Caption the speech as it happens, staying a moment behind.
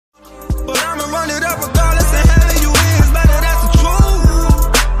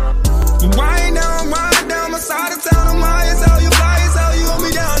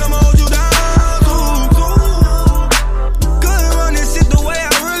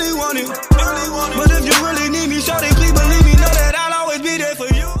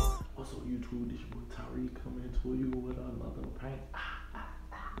paint.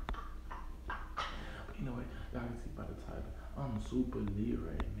 Anyway, y'all can see by the title, I'm super lit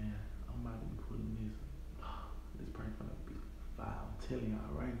right now. I'm about to be putting this prank gonna be fire. I'm telling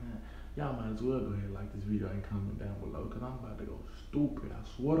y'all right now. Y'all might as well go ahead and like this video and comment down below, cause I'm about to go stupid. I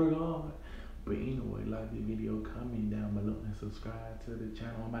swear to God. But anyway, like the video, comment down below and subscribe to the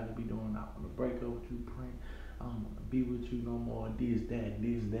channel. I'm about to be doing I wanna break up with you prank. I don't wanna be with you no more. This, that, and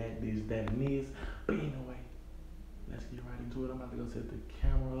this. But anyway, let's get right into it. I'm about to go set the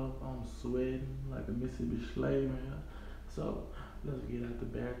camera up. I'm sweating like a Mississippi slave man. So let's get out the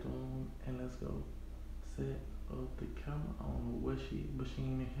bathroom and let's go set up the camera. I don't know what but she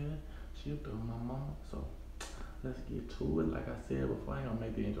ain't in here. She up there with my mama. So let's get to it. Like I said before, I ain't gonna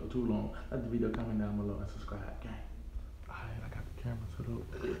make the intro too long. Let the video comment down below and subscribe, gang. Alright, I got the camera set up.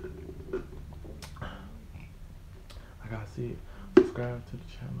 Like I said, subscribe to the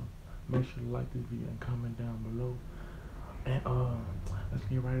channel. Make sure to like this video and comment down below. And let's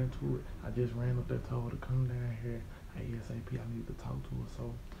get right into it. I just ran up there, told her to come down here ASAP. I need to talk to her.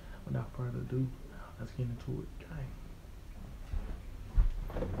 So without further ado, let's get into it, gang.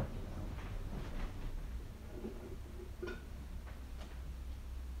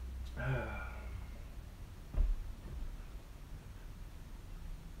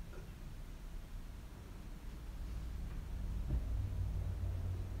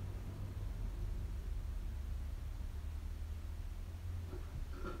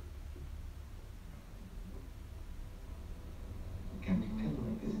 Can you tell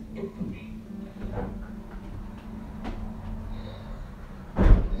me this infamy?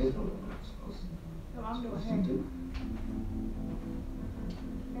 There's no one supposed to. No, I'm doing hair.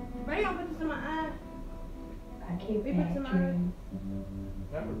 Why you gonna put this in my eye? I keep We put some bad dreams.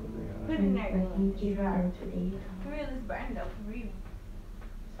 Put it in there. But he give her today. For real, it's burning though, for real.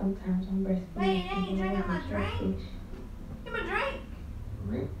 Sometimes I'm breastfeeding. Wait, they ain't drinking my drink. Give me a drink.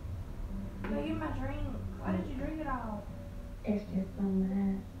 Really? No, give me my drink. Why did you drink it all? It's just so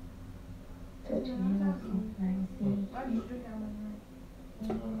mad. Touching me on something. See. Why did you drink all my drink?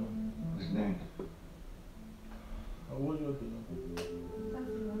 What's his name? What you up to? That's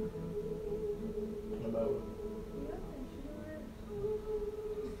the one. About what?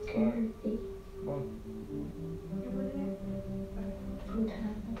 Scared. See. Come on. You put it in?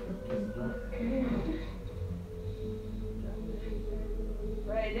 Sometimes I'm Let's drink. scared.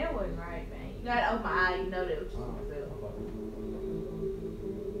 Right, that wasn't right, man. You gotta open my eye, you know that was yourself.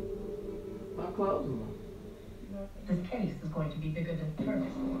 Stop closing them. This case is going to be bigger than first.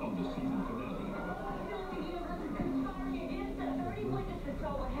 On the season finale.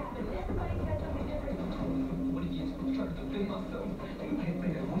 What did you expect? Trying to defend myself? I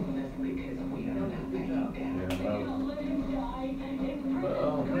bear witness because we are not backing down. But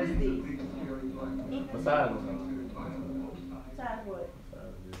What is this? besides Besides what?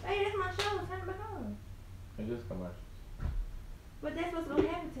 Hey, that's my show. Turn it back on. it's just commercials. But that's what's gonna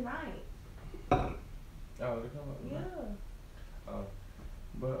happen tonight. Oh, they come up. Yeah. Oh,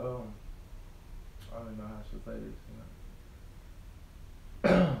 but I don't know how I should say this.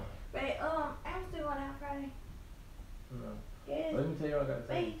 But I'm still going out Friday. No. Yes. Let me tell you what I gotta Man,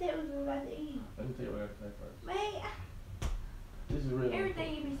 say. you said we was about to eat. Let me tell you what I gotta say first. Man, This is really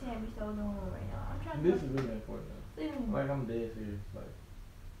everything you be saying be so normal right now. I'm trying This to. is really important. Listen. Like I'm dead serious. Like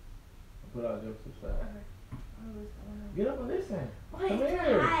put all jokes aside. Okay. I'm listening. Get up and listen. Boy, Come it's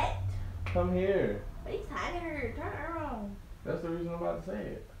here. hot. Come here. But it's hot in here. Turn her on. That's the reason I'm about to say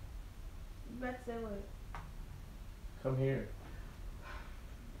it. You about to say what? Come here.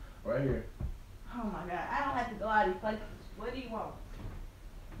 Right here. Oh my god. I don't have to go out these places. What do you want?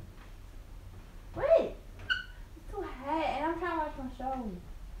 What? It's too hot and I'm trying to watch my show.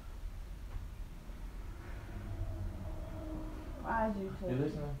 Why is you You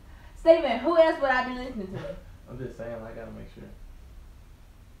listening? Steven, who else would I be listening to? I'm just saying. I gotta make sure.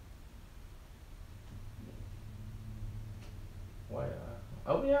 Why?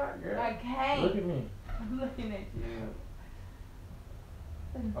 Open your eye, girl. I can't. Look at me. I'm looking at you.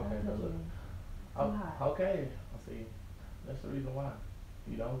 Okay, so look. Too hot. Okay. I see. That's the reason why.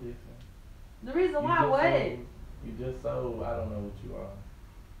 You don't listen. The reason You why just what? so- You just so I don't know what you are.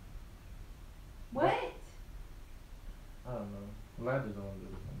 What? I don't know. Well, I just don't want to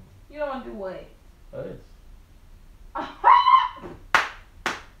do this You don't want to do what? anymore. Us.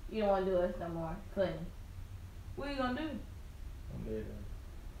 You don't want to do us no more. Funny. What are you gonna do? I'm dead.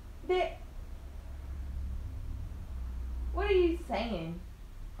 That. What are you saying?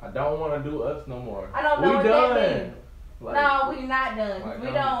 I don't want to do us no more. I don't know we what done. that means. Like, No, we're not done. like,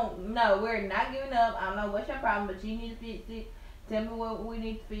 We don't. No, we're not giving up. I don't know what's your problem, but you need to fix it. Tell me what we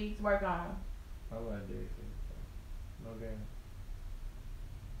need to fix. Work on. I'm not dead. No game.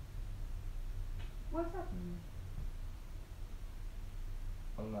 What's happening?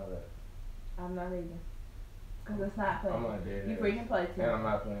 I'm not that. I'm not either. Cause it's not I'm fun. not dead. You freaking play too. And I'm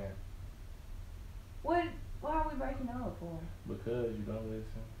not playing. What? Why are we breaking up for? Because you don't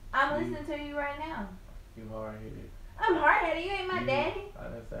listen. I'm listening to you right now. You hard headed. I'm hard-headed. You ain't my daddy. I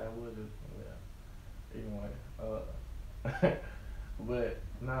didn't say I was just anyway. But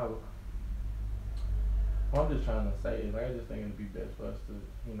no. What I'm just trying to say is, like, I just think it'd be best for us to,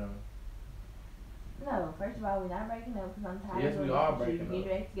 you know. No, first of all, we're not breaking up because I'm tired Yes, of we doing are this with breaking you. up.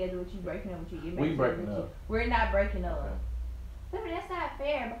 Get back together with you, breaking up with you. Get back We together breaking with up. you. We're not breaking up. Okay. I mean, that's not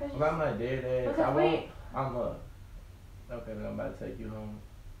fair because Well, I'm not dead ass. Because I won't. I'm okay, then I'm about to take you home,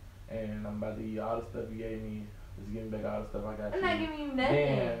 and I'm about to give you all the stuff you gave me. Just give me back all the stuff I got I'm you. not giving you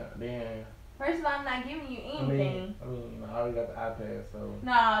nothing. Then. First of all, I'm not giving you anything. I mean, I already got the iPad, so.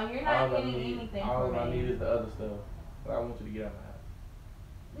 No, you're not all I getting need- anything All from I me. need is the other stuff. But I want you to get out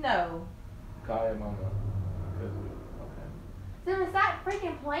of my house. No. Call your mama. Cause okay. Simon, stop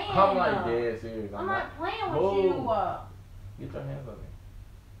freaking playing. I'm like dead serious. I'm not playing with Whoa. you. Get your hands on me.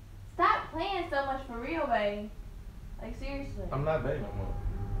 Stop playing so much for real, babe. Like, seriously. I'm not baby no more.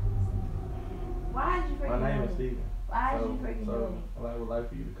 Why did you freaking My name do is it? Steven. Why did So, you freaking do it? I would like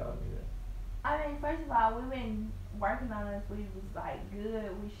for you to call me that. I mean, first of all, we've been working on us. We was like good,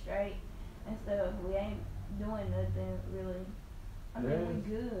 we straight and stuff. We ain't doing nothing really. I mean, we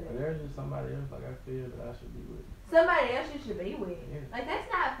good. There's just somebody else like I feel that I should be with. Somebody else you should be with. Yeah. Like,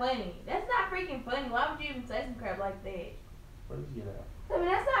 that's not funny. That's not freaking funny. Why would you even say some crap like that? Please get out. I mean,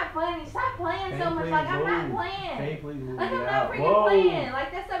 that's not funny. Stop playing Can so you much. please Like, I'm not move? playing. Can you please move? Like, Get I'm not out. freaking Whoa. playing.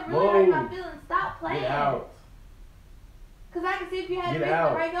 Like, that's stuff really hurting my Whoa. feelings. Stop playing. Get out. Because I can see if you had a Get reason out.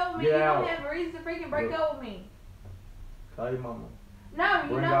 to break up with me, Get you out. don't have a reason to freaking break Look. up with me. Call your mama. No, you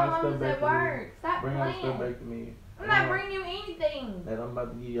Bring know all my the mama's stuff back at to me. work. Stop Bring all the stuff playing. back to me. I'm not bringing you anything. And I'm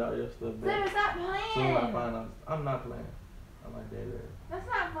about to give you all your stuff Simon, back. stop Soon playing. as I find out, I'm not playing. I'm like dead ass. That's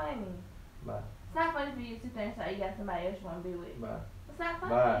not funny. Bye. It's not funny for you to sit there and say you got somebody else you want to be with. Bye. It's not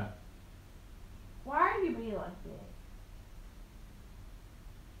funny. Bye. Why are you being like that?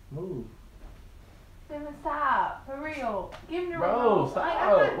 Move. Simon, stop. For real. Give me the Bro, remote. stop. Like,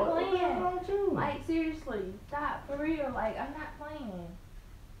 I'm not What's playing. wrong with you? Like, seriously. Stop. For real. Like, I'm not playing.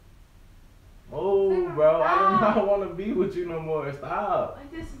 Move, Simon, bro. I do stop. not want to be with you no more. Stop.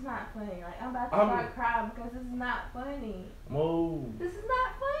 Like, this is not funny. Like, I'm about to I'm- start crying because this is not funny. Move. This is not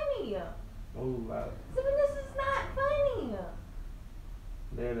funny. Move out. Simon, this is not funny.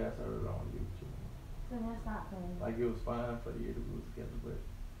 Dead ass, I really don't want to be with you. Simon, that's not funny. Like, it was fine for the year that we was together, but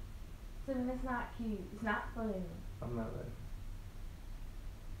Simon, it's not cute. It's not funny. I'm not laughing.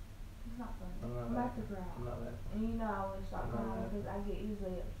 It's not funny. I'm not I'm about to laughing. cry. I'm not laughing. And you know I want to stop I'm not crying laughing. because I get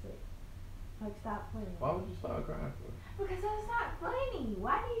easily upset. Like, stop playing. Why would you start crying for? Because that's not funny.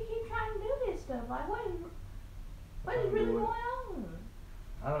 Why do you keep trying to do this stuff? Like, what is Trying to really do going it. on?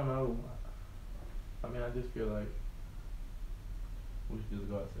 I don't know. I mean, I just feel like we should just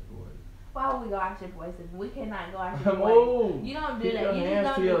go our separate ways. Why would we go our separate ways? We cannot go our separate ways. Move. You don't do Keep that. your You hands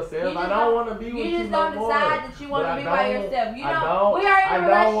just to don't. yourself. You I just don't want to be with You you just no don't more. decide that you want But to I be by don't- yourself. You I know, don't- we are in I a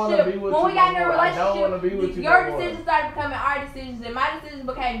don't wanna relationship. be with When you we got in no a more. I don't relationship, wanna be with you your no more. decisions started becoming our decisions, and my decisions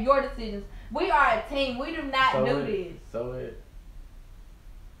became your decisions. We are a team. We do not do this. So it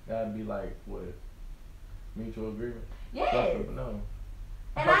gotta be like what? Mutual agreement. Yes. No.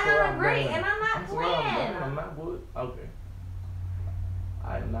 And That's I where don't I'm agree, going. and I'm not That's where I'm going. playing. I'm not what? Okay.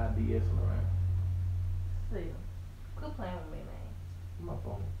 I'm not BSing around. Still, quit playing with me, man. My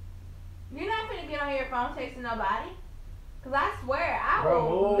phone. You're not finna get on your phone texting nobody. Cause I swear, I Bro,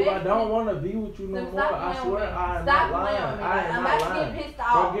 will. move. I mess don't with- want to be with you no So more. stop I playing swear with me. I am Stop not playing lying. with me. I am I'm not about to lying. get pissed Bro,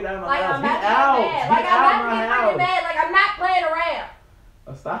 off. get out of my Like, house. I'm Get about to out. get mad. Get Like, I'm out about of to my get freaking house. mad. Like, I'm not playing around.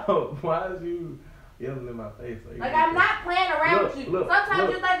 Stop. Why is you yelling in my face? Like, I'm not playing around Look, with you. look, Sometimes look,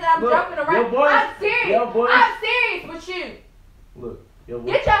 you think that I'm look, jumping your around. voice- I'm serious. your voice- I'm serious with you. Look, your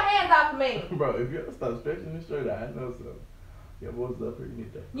voice. Get your hands off of me. Bro, if you start stretching this shirt out, I know something. Your voice is up here. You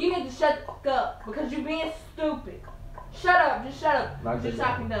need that. You need to shut the fuck up because you're being stupid. Shut up. Just shut up. Knock You're it just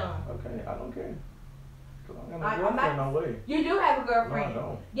talking dumb. Okay, I don't care. Cause I got I'm no girlfriend, not- no way. You do have a girlfriend. No, I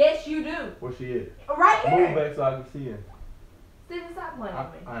don't. Yes, you do. Where she is? Right Move here. back so I can see her. Steven, stop playing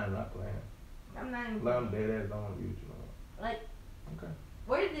with me. I am not playing. I'm not even Like, I'm playing. dead ass. Don't want to be with you no more. Like, Okay.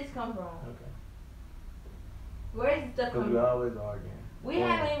 where did this come from? Okay. Where is this stuff Because coming we from? always arguing. We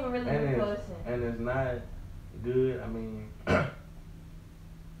haven't even really been closing. And it's not good. I mean,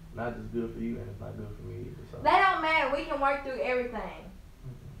 not just good for you, and it's not good for me either. So. That don't matter. We can work through everything.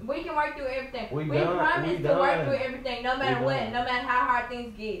 We can work through everything. We We done. promise We to done. work through everything, no matter We what, done. no matter how hard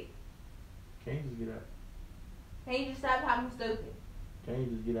things get. Can you just get out? Can you just stop talking stupid? Can you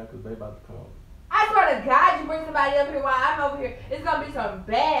just get out because they about to come over? I swear to God, you bring somebody up here while I'm over here, it's gonna be some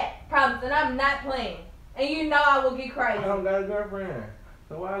bad problems, and I'm not playing. And you know I will get crazy. I don't got a girlfriend.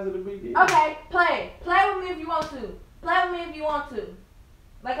 So why is it a big deal? Okay, play. Play with me if you want to. Play with me if you want to.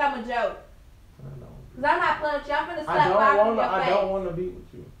 Like I'm a joke. I know. Cause I'm not playing with you. I'm finna slap fire in your face. I don't want to be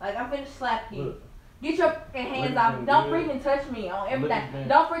with you. Like I'm finna slap you. Look. Get your freaking hands Look, off me. Don't good. freaking touch me on everything. Look,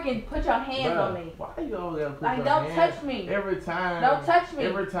 Don't freaking put your hands Bruh, on me. Why you always gotta put Like your don't hands? touch me. Every time. Don't touch me.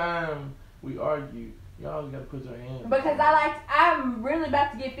 Every time we argue, you always gotta put your hands. Because I'm really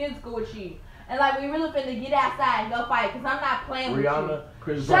about to get physical with you. And like we really finna get outside and go fight. Cause I'm not playing with Rihanna, you.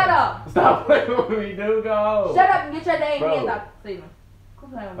 Chris Shut Brown. up. Stop playing with me, dude. Go. Shut up and get your dang Bro. hands off. Steven.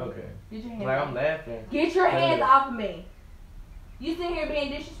 Quit playing with me. Okay. Get your hands Like off. I'm laughing. Get your hands Yeah. off of me. You sitting here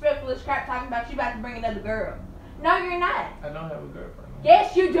being disrespectful as crap talking about you about to bring another girl. No, you're not. I don't have a girlfriend.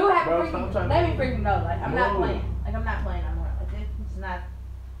 Yes, you do have Bro, a stop freaking. trying Let to- me freaking know. Like I'm not Whoa. playing. Like I'm not playing no more. Like it's not.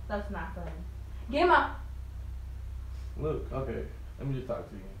 That's not funny. Get him up. Look, okay. Let me just talk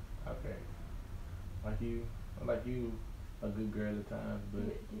to you. Okay. Like you, a good girl at times, but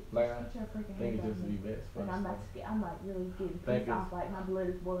like I Get your freaking think hands it's off just to me. be best Like friends. I'm about to get. I'm like really getting Think pissed off. Like my blood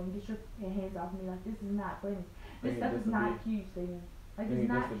is boiling. Get your hands off me. Like this is not funny. This Think stuff it's is just to not cute, Steven. Like think it's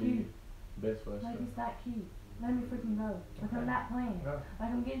just not to cute. be best friends. Like it's not cute. Let me freaking go. Like I'm not playing. No. Like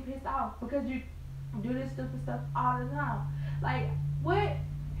I'm getting pissed off because you do this stupid stuff all the time. Like what?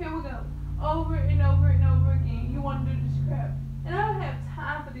 Here we go. Over and over and over again. You want to do this crap, and I don't have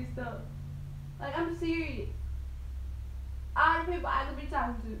time for this stuff. Like I'm serious. All the people I could be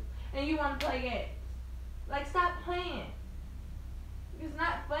talking to, and you want to play games. Like stop playing. It's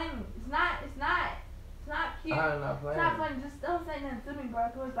not funny. It's not. It's not. It's not cute. I'm not It's playing. not funny. Just don't say nothing to me, bro.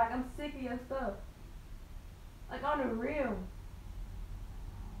 Cause like I'm sick of your stuff. Like on the real.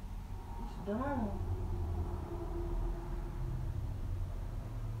 It's dumb.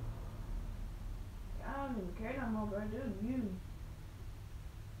 I don't even care no more, bro. Do you?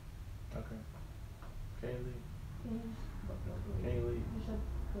 Okay. Can you leave? Can you just fuck up, please? Can you leave? Just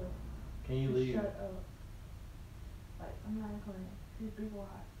shut up. Can you Just leave? shut up. Like I'm not even playing. These people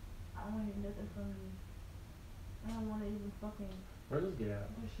are. I don't want to hear nothing from you. I don't want to even fucking. Bro, just get out.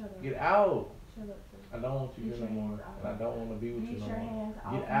 Just shut up. Get out. Shut up, sis. I don't want you Get here no your more, hands off and I don't want to be with you Get no your more. hands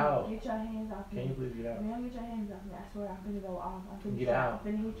off Get me. out. Get your hands off me. Can you please get out? If you don't get your hands off me, I swear I'm finna go off. I'm finna Get slap. out. I'm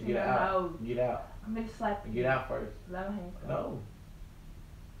finna hit you Get in the out. nose. Get out. I'm finna slap you. Get out first. Let my hands go. No.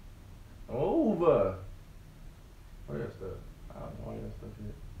 Over. Where that stuff? I don't know where that stuff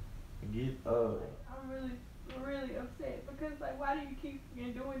is. Get up. I'm really upset because like why do you keep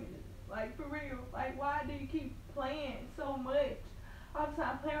doing this? Like for real. Like why do you keep playing so much? All the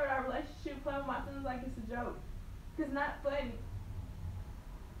time playing with our relationship, playing with my feelings like it's a joke. It's not funny.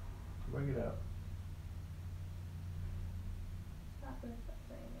 Bring it out. It's not funny. Stop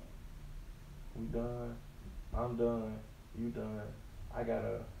saying that. We done. I'm done. You done. I got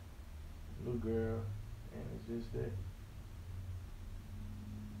a new girl, and it's just that.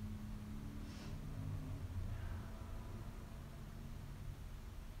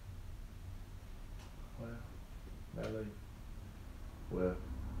 Well, I love you. Well,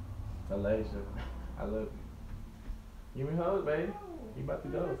 Elijah, I love you. Give me a hug, baby. You about to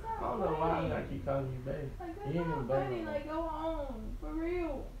go. That's not I don't know why funny. I keep calling you babe. Like You that's ain't not even babe funny. no more. Like go on. For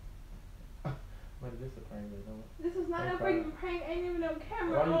real. But this a prank, you know? This is not Don't a cry. freaking prank. Ain't even no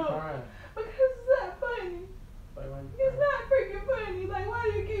camera Why you on. crying? Because it's not funny. Like, why you It's crying? not freaking funny. Like, why do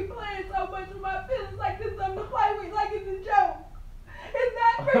you keep playing so much with my feelings like it's something to play with, like it's a joke? It's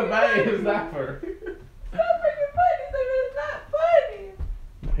not freaking funny. Babe, it's not for. It's not freaking funny, so it's not funny.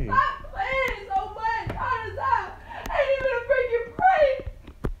 Hey. Stop playing so much all the time. Ain't even a freaking prank.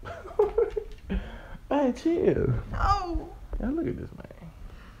 Hey, chill. No. Now look at this man.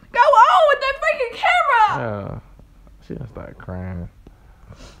 Go on with that freaking camera. She done started crying.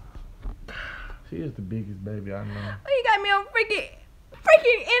 She is the biggest baby I know. Oh, you got me on freaking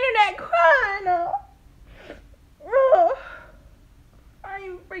internet crying. Ugh. Ain't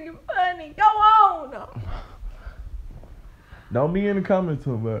even freaking funny. Go on. Don't be in the comments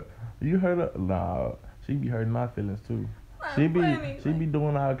too, but you heard her. Nah, she be hurting my feelings too. Not She be funny. she be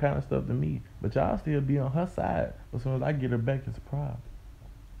doing all kind of stuff to me, but y'all still be on her side. As soon as I get her back, it's a problem.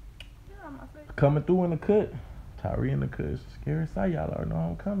 Get on my face. Coming through in the cut, Tyree in the cut. It's a scary sight. Y'all already know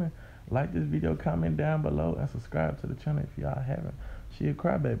I'm coming. Like this video, comment down below, and subscribe to the channel if y'all haven't. She a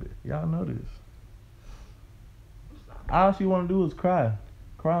crybaby. Y'all know this. All she wanna do is cry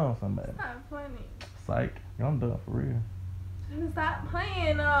on somebody. It's not funny. Psych. I'm done for real. Just stop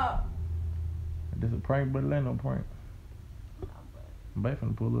playing. This a prank, but it ain't no prank. I'm back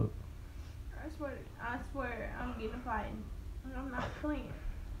finna pull up. That's swear, I'm getting fighting. I'm not playing.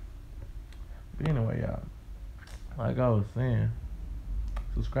 But anyway, y'all, like I was saying,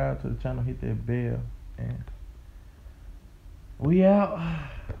 subscribe to the channel, hit that bell, and we out.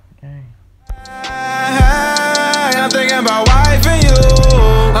 Gang. I'm thinking about wife and you.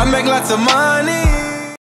 I make lots of money.